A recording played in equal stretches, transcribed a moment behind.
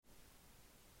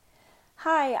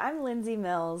Hi, I'm Lindsay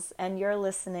Mills, and you're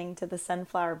listening to the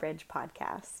Sunflower Bridge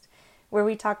podcast, where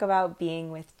we talk about being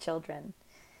with children.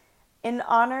 In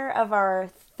honor of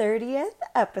our 30th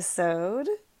episode,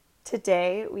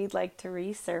 today we'd like to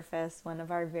resurface one of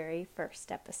our very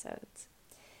first episodes,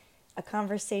 a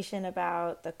conversation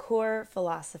about the core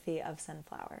philosophy of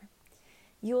Sunflower.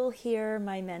 You will hear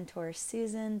my mentor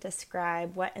Susan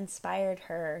describe what inspired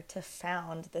her to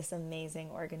found this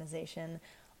amazing organization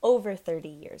over 30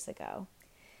 years ago.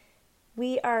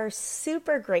 We are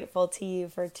super grateful to you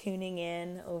for tuning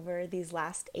in over these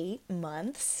last 8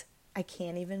 months. I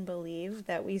can't even believe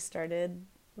that we started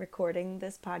recording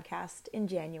this podcast in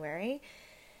January.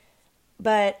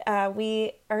 But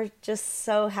we are just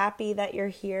so happy that you're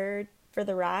here for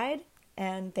the ride.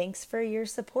 And thanks for your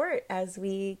support as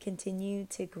we continue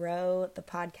to grow the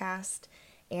podcast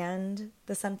and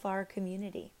the Sunflower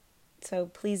community. So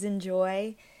please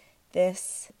enjoy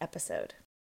this episode.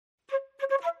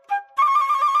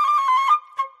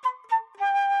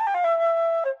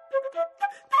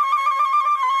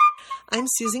 I'm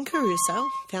Susan Caruso,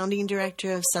 founding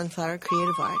director of Sunflower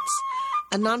Creative Arts,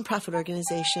 a nonprofit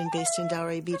organization based in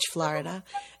Delray Beach, Florida,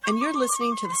 and you're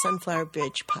listening to the Sunflower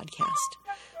Bridge podcast,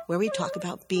 where we talk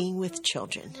about being with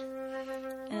children.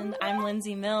 And I'm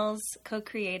Lindsay Mills,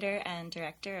 co-creator and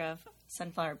director of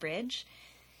Sunflower Bridge.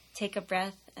 Take a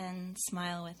breath and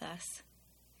smile with us.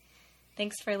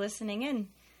 Thanks for listening in.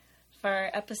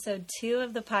 For episode 2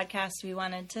 of the podcast, we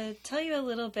wanted to tell you a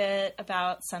little bit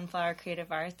about Sunflower Creative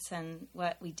Arts and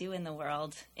what we do in the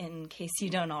world, in case you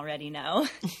don't already know.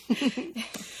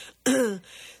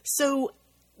 So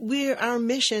our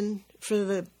mission for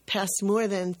the past more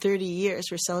than 30 years,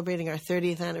 we're celebrating our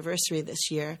 30th anniversary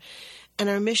this year, and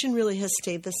our mission really has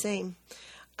stayed the same.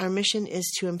 Our mission is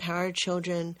to empower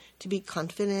children to be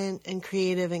confident and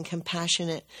creative and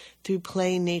compassionate through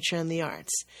play, nature, and the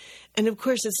arts. And of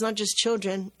course, it's not just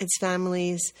children, it's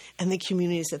families and the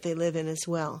communities that they live in as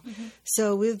well. Mm-hmm.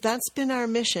 So that's been our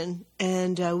mission,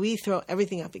 and we throw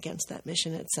everything up against that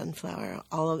mission at Sunflower,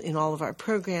 in all of our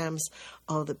programs,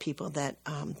 all of the people that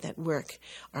work,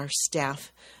 our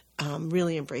staff.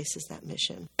 Really embraces that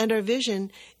mission. And our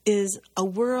vision is a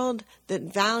world that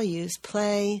values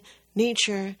play,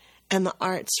 nature, and the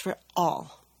arts for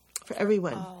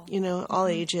everyone, all mm-hmm.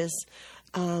 ages.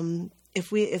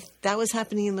 If that was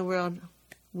happening in the world,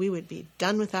 we would be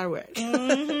done with our work.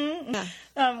 Mm-hmm.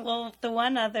 Yeah. Well, the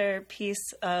one other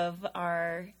piece of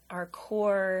our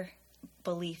core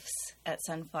beliefs at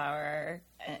Sunflower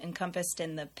are encompassed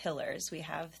in the pillars. We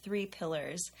have 3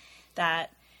 pillars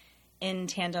that, in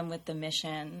tandem with the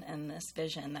mission and this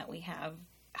vision that we have,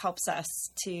 helps us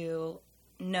to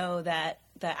know that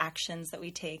the actions that we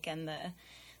take and the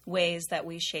ways that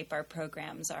we shape our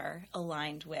programs are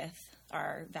aligned with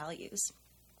our values.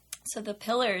 So the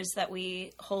pillars that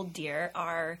we hold dear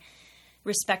are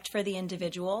respect for the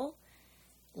individual,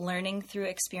 learning through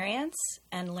experience,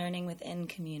 and learning within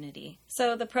community.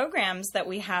 So the programs that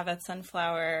we have at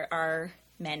Sunflower are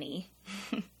many.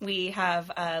 We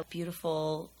have a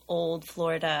beautiful old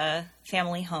Florida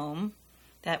family home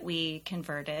that we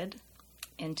converted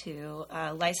into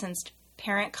a licensed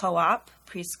parent co-op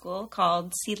preschool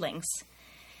called Seedlings.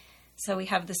 So we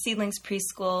have the Seedlings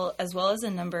preschool as well as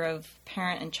a number of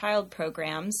parent and child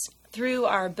programs. Through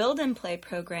our Build and Play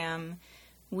program,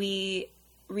 we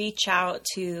reach out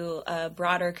to a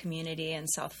broader community in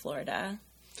South Florida.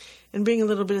 And bring a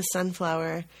little bit of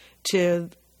Sunflower to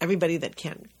everybody that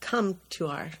can't come to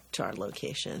our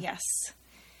location. Yes.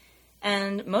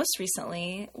 And most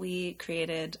recently, we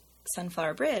created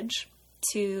Sunflower Bridge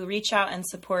to reach out and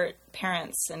support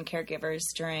parents and caregivers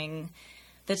during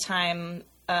the time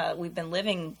we've been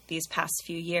living these past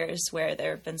few years, where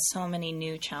there have been so many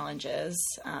new challenges,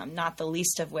 not the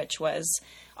least of which was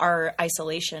our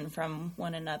isolation from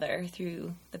one another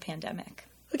through the pandemic.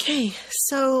 Okay,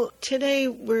 so today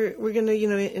we're going to,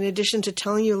 in addition to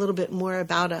telling you a little bit more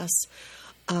about us,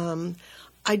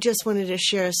 I just wanted to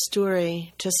share a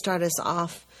story to start us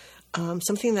off,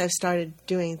 something that I've started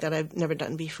doing that I've never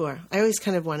done before. I always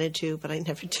kind of wanted to, but I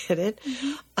never did it.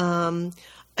 Mm-hmm.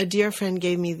 A dear friend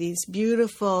gave me these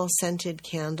beautiful scented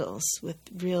candles with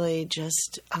really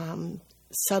just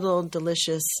subtle,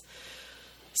 delicious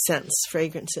scents,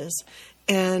 fragrances.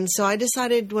 And so I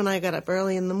decided when I got up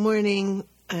early in the morning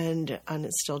and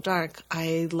it's still dark,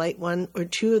 I light 1 or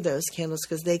 2 of those candles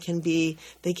because they can be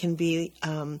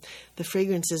the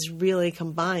fragrances really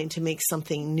combine to make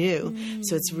something new. Mm.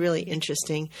 So it's really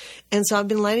interesting. And so I've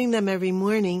been lighting them every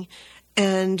morning,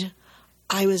 and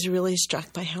I was really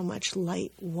struck by how much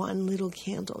light one little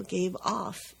candle gave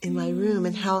off in my room,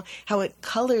 and how it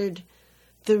colored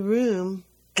the room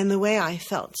the way I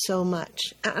felt so much.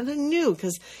 And I knew,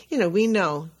 because, we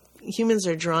know humans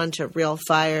are drawn to real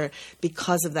fire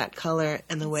because of that color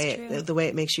and the way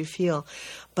it makes you feel.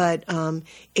 But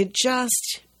it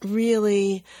just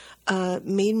really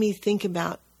made me think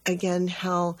about, again,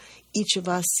 how each of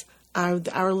us,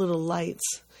 our little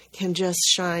lights, can just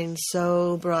shine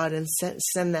so broad and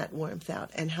send that warmth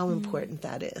out, and how important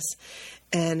that is.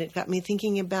 And it got me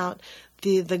thinking about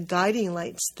the guiding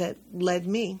lights that led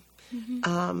me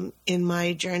in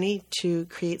my journey to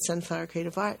create Sunflower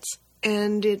Creative Arts.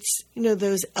 And it's,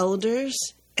 those elders,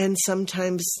 and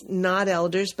sometimes not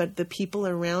elders, but the people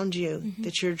around you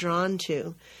that you're drawn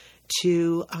to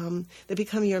that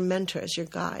become your mentors, your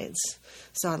guides.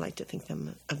 So I like to think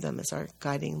of them as our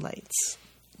guiding lights.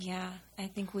 Yeah, I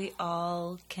think we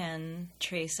all can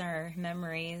trace our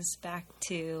memories back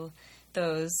to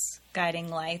those guiding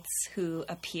lights who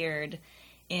appeared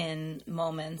in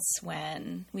moments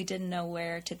when we didn't know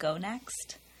where to go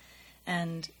next.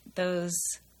 And those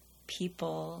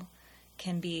people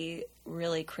can be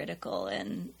really critical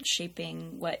in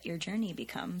shaping what your journey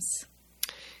becomes.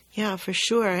 Yeah, for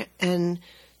sure. And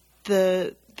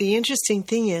the interesting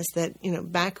thing is that,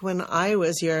 back when I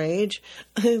was your age,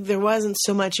 there wasn't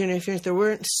so much interference. There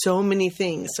weren't so many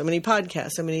things, so many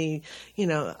podcasts, so many,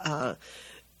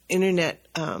 internet,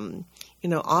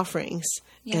 offerings.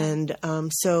 Yeah. And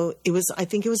so I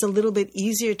think it was a little bit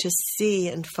easier to see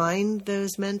and find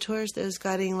those mentors, those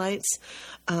guiding lights.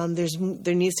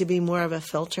 There needs to be more of a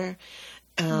filter.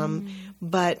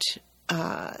 But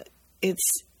it's...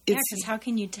 Yeah, because how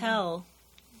can you tell?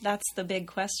 That's the big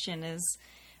question, is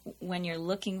when you're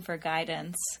looking for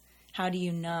guidance, how do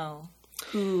you know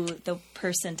who the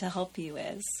person to help you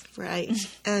is? Right.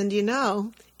 And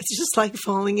it's just like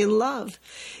falling in love.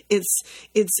 And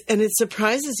it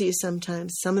surprises you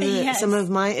sometimes. Some of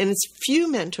my, and it's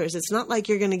few mentors. It's not like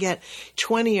you're going to get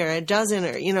 20 or a dozen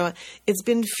or, it's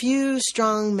been few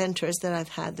strong mentors that I've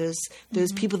had.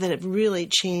 Those people that have really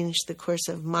changed the course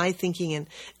of my thinking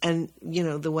and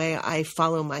the way I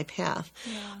follow my path.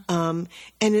 Yeah.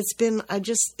 And it's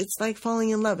like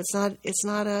falling in love. It's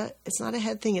not a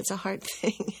head thing. It's a heart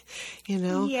thing,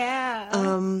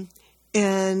 Yeah.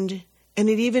 And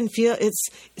it even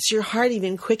it's your heart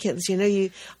even quickens.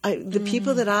 The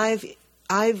people that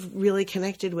I've really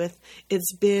connected with,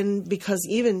 it's been because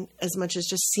even as much as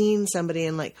just seeing somebody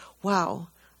and like, wow,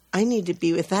 I need to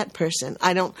be with that person.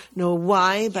 I don't know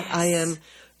why, but I am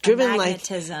driven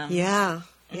magnetism. Like, yeah,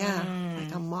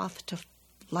 like a moth to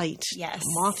light, yes,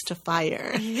 a moth to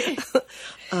fire.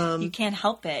 You can't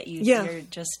help it. You're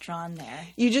just drawn there.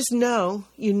 You just know,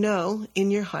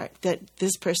 in your heart that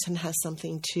this person has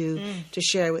something to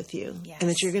share with you, yes, and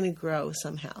that you're going to grow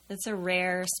somehow. It's a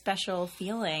rare, special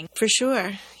feeling. For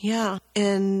sure, yeah.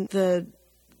 And the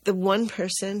one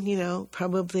person,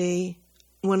 probably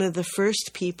one of the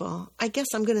first people, I guess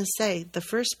I'm going to say the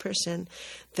first person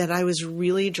that I was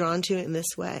really drawn to in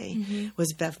this way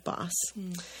was Bev Boss.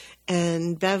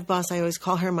 And Bev Boss, I always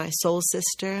call her my soul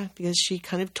sister because she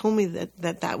kind of told me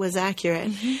that was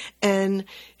accurate. And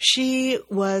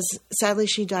sadly,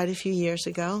 she died a few years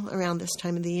ago around this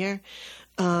time of the year.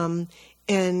 And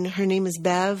her name is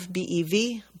Bev,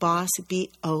 B-E-V, Boss,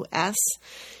 B-O-S.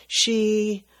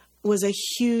 She was a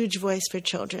huge voice for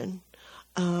children.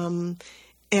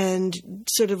 And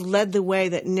sort of led the way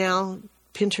that now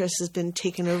Pinterest has been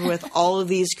taken over with all of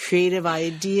these creative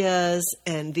ideas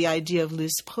and the idea of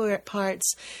loose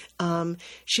parts.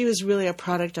 She was really a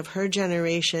product of her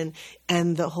generation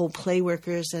and the whole play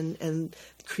workers and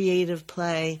creative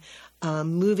play,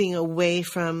 moving away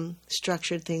from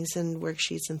structured things and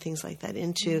worksheets and things like that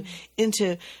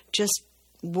into just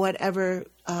whatever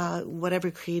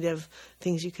creative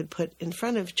things you could put in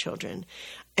front of children.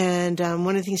 And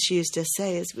one of the things she used to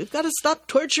say is, we've got to stop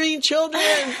torturing children.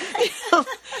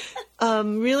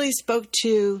 Really spoke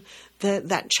to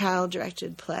that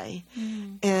child-directed play.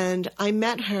 And I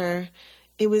met her.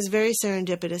 It was very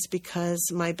serendipitous because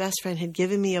my best friend had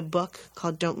given me a book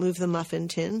called Don't Move the Muffin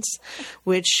Tins,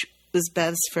 which was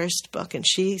Bev's first book, and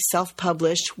she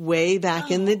self-published way back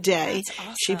in the day. That's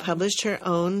awesome. She published her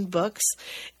own books,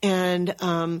 and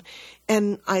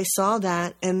I saw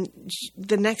that, and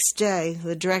the next day,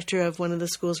 the director of one of the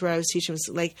schools where I was teaching was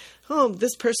like, "Oh,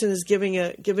 this person is giving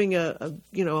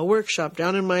a workshop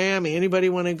down in Miami. Anybody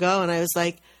want to go?" And I was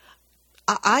like,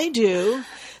 I do.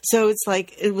 So it's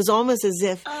like, it was almost as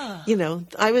if,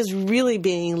 I was really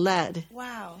being led.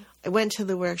 Wow. I went to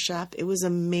the workshop. It was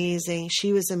amazing.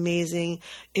 She was amazing.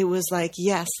 It was like,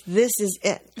 yes, this is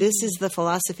it. This is the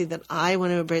philosophy that I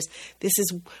want to embrace. This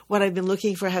is what I've been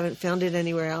looking for. I haven't found it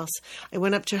anywhere else. I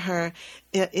went up to her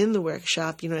in the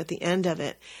workshop, at the end of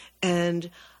it. And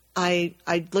I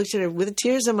looked at her with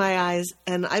tears in my eyes,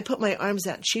 and I put my arms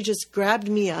out. She just grabbed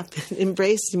me up and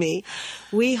embraced me.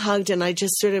 We hugged, and I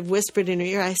just sort of whispered in her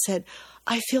ear. I said,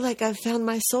 I feel like I've found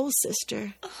my soul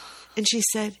sister. And she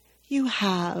said, you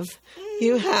have.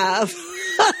 You have.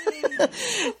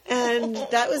 And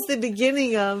that was the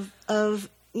beginning of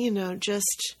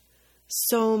just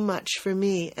so much for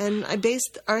me. And I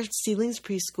based our Seedlings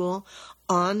Preschool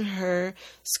on her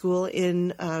school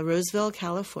in Roseville,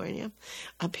 California,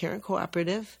 a parent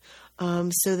cooperative,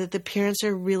 so that the parents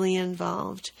are really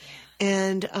involved.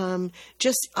 And I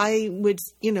would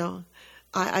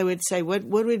say, what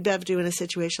would Bev do in a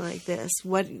situation like this?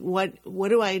 What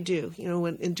do I do,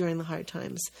 during the hard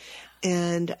times?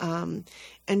 And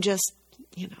just,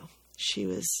 she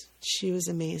was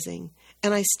amazing.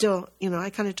 And I still,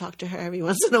 I kind of talk to her every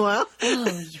once in a while.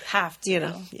 Oh, you have to.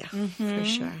 For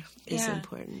sure. It's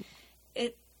important.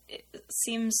 It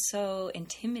seems so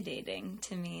intimidating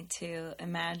to me to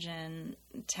imagine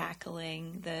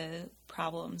tackling the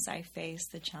problems I face,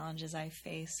 the challenges I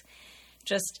face.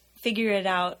 Just figure it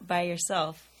out by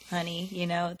yourself, honey.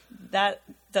 That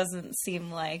doesn't seem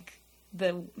like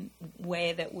the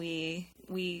way that we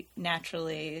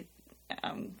naturally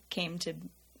came to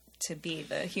be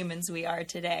the humans we are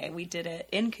today. We did it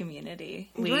in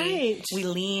community. Right. We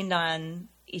leaned on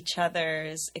each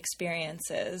other's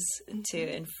experiences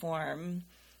to inform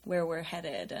where we're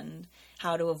headed and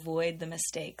how to avoid the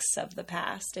mistakes of the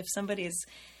past. If somebody's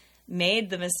made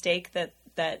the mistake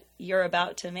that you're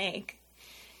about to make,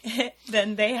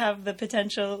 then they have the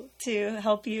potential to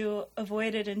help you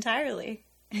avoid it entirely.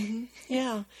 Mm-hmm.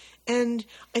 Yeah. And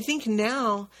I think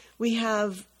now we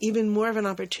have even more of an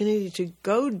opportunity to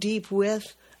go deep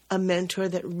with a mentor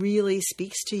that really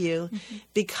speaks to you,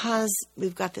 because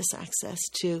we've got this access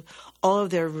to all of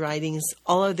their writings,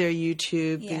 all of their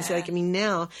YouTube things.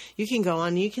 Now you can go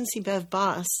on, you can see Bev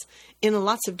Boss in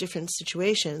lots of different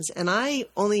situations. And I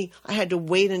had to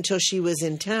wait until she was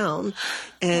in town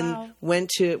and went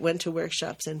to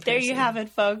workshops in person. There you have it,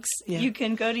 folks. Yeah. You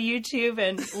can go to YouTube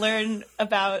and learn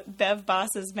about Bev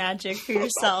Boss's magic for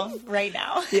yourself right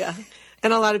now. Yeah.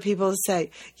 And a lot of people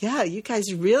say, yeah, you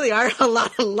guys really are a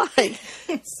lot alike.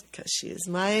 It's because she is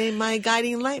my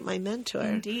guiding light, my mentor.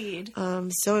 Indeed.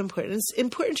 So important. It's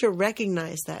important to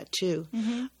recognize that, too,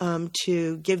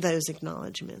 to give those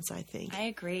acknowledgments, I think. I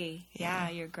agree.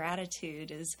 Yeah, your gratitude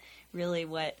is really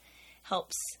what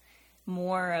helps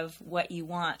more of what you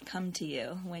want come to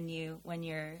you when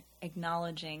you're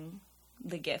acknowledging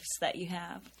the gifts that you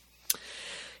have.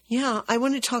 Yeah, I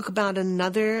want to talk about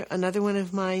another one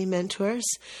of my mentors,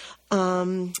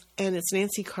 and it's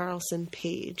Nancy Carlson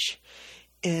Page,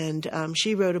 and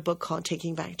she wrote a book called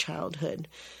Taking Back Childhood.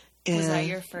 And was that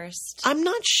your first? I'm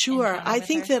not sure. I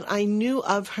think her? that I knew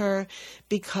of her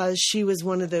because she was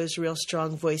one of those real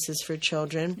strong voices for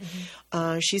children.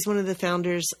 She's one of the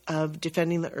founders of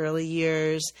Defending the Early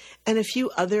Years and a few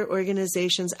other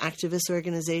organizations, activist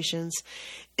organizations.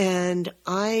 And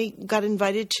I got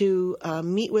invited to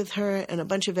meet with her and a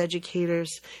bunch of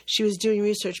educators. She was doing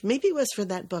research. Maybe it was for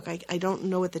that book. I don't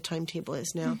know what the timetable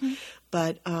is now.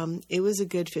 But it was a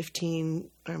good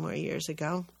 15 or more years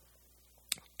ago.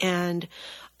 And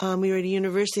we were at a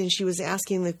university, and she was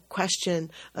asking the question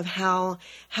of how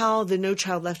the No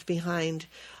Child Left Behind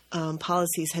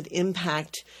policies had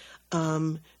impact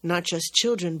not just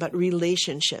children, but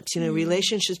relationships.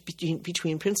 Relationships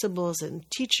between principals and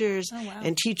teachers,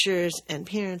 and teachers and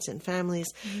parents and families.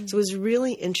 So it was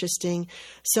really interesting.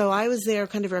 So I was there,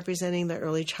 kind of representing the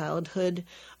early childhood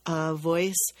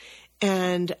voice,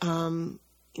 and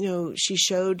she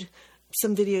showed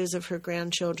some videos of her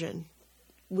grandchildren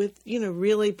with,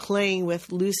 really playing with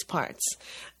loose parts.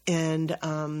 And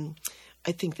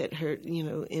I think that her,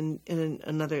 in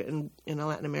a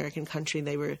Latin American country,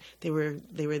 they were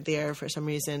there for some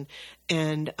reason.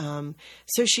 And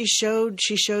so she showed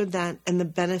that and the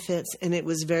benefits, and it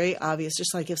was very obvious,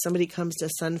 just like if somebody comes to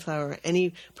Sunflower,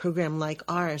 any program like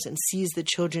ours, and sees the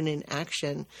children in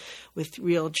action with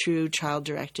real, true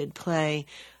child-directed play,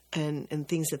 and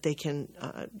things that they can,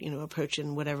 approach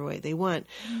in whatever way they want.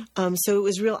 So it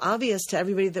was real obvious to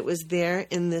everybody that was there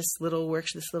in this little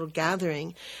this little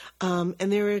gathering. And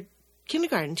there were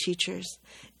kindergarten teachers.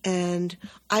 And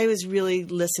I was really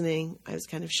listening. I was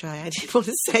kind of shy. I didn't want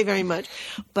to say very much.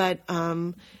 But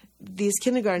these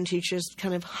kindergarten teachers,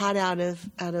 kind of hot out of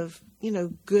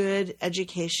good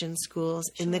education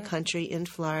schools in the country, in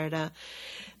Florida,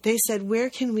 they said,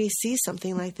 where can we see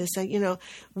something like this?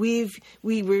 We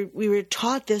were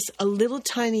taught this a little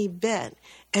tiny bit,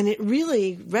 And it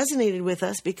really resonated with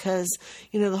us because,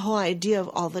 the whole idea of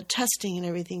all the testing and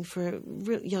everything for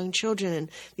young children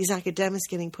and these academics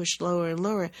getting pushed lower and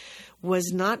lower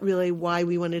was not really why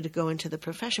we wanted to go into the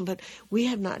profession. But we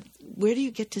have not, where do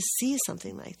you get to see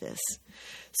something like this?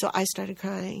 So I started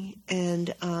crying,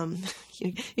 and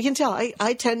you can tell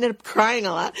I tended up crying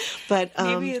a lot. But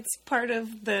maybe it's part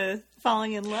of the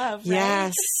falling in love,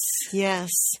 right? Yes.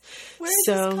 Where is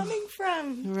this coming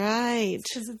from? Right.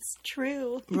 Because it's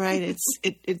true. Right.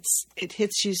 It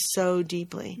hits you so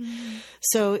deeply. Mm-hmm.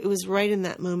 So it was right in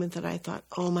that moment that I thought,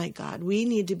 oh my God, we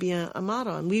need to be a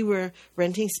model. And we were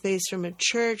renting space from a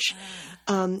church.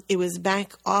 It was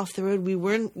back off the road.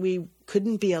 We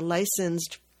couldn't be a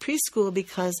licensed preschool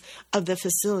because of the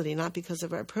facility, not because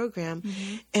of our program.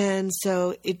 Mm-hmm. And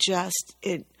so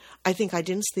I think I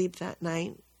didn't sleep that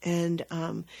night. And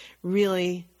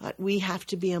really, we have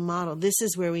to be a model. This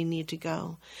is where we need to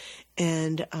go.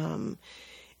 And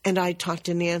I talked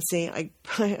to Nancy. I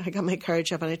got my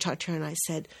courage up and I talked to her and I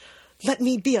said, "Let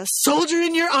me be a soldier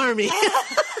in your army."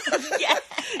 Yeah.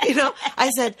 I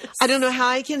said, "I don't know how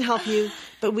I can help you,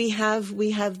 but we have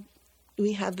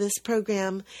this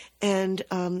program, and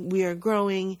we are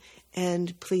growing.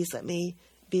 And please let me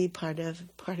be part of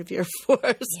your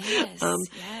force." Yes.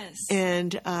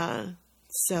 And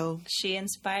so she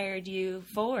inspired you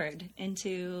forward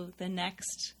into the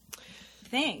next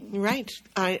thing. Right.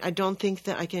 I don't think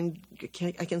that I can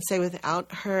say without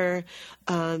her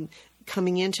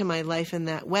coming into my life in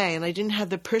that way. And I didn't have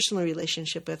the personal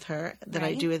relationship with her that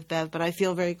I do with Bev, but I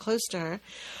feel very close to her.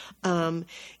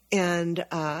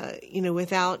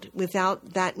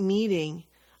 Without that meeting,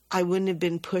 I wouldn't have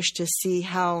been pushed to see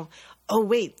how, oh,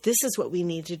 wait, this is what we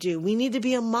need to do. We need to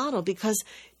be a model because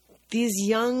these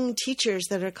young teachers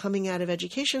that are coming out of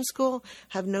education school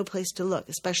have no place to look,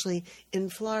 especially in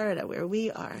Florida where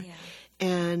we are. Yeah.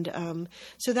 And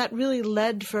so that really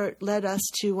led us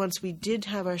to, once we did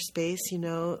have our space,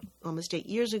 almost 8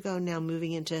 years ago now,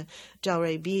 moving into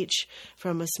Delray Beach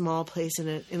from a small place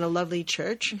in a lovely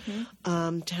church,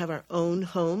 mm-hmm. To have our own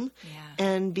home,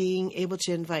 and being able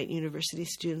to invite university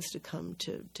students to come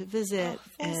to visit.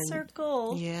 Full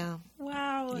circle. Yeah.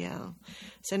 Wow. Yeah.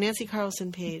 So Nancy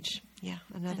Carlson Page,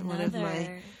 another one of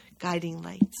my guiding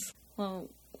lights. Well,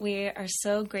 we are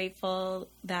so grateful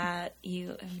that you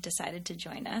have decided to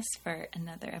join us for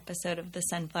another episode of the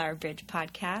Sunflower Bridge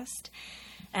podcast.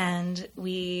 And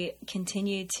we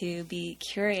continue to be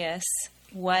curious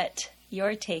what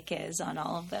your take is on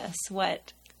all of this.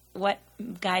 What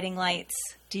guiding lights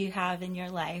do you have in your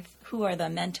life? Who are the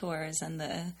mentors and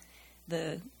the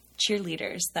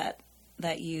cheerleaders that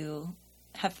you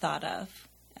have thought of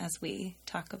as we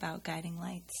talk about guiding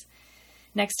lights?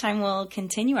 Next time, we'll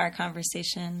continue our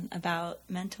conversation about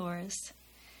mentors.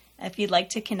 If you'd like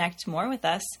to connect more with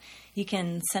us, you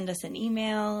can send us an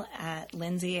email at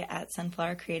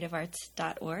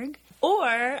lindsay@sunflowercreativearts.org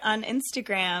or on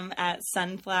Instagram at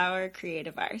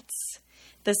sunflowercreativearts.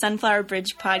 The Sunflower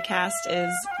Bridge podcast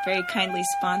is very kindly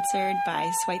sponsored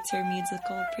by Schweitzer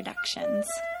Musical Productions.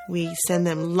 We send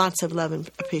them lots of love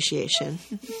and appreciation.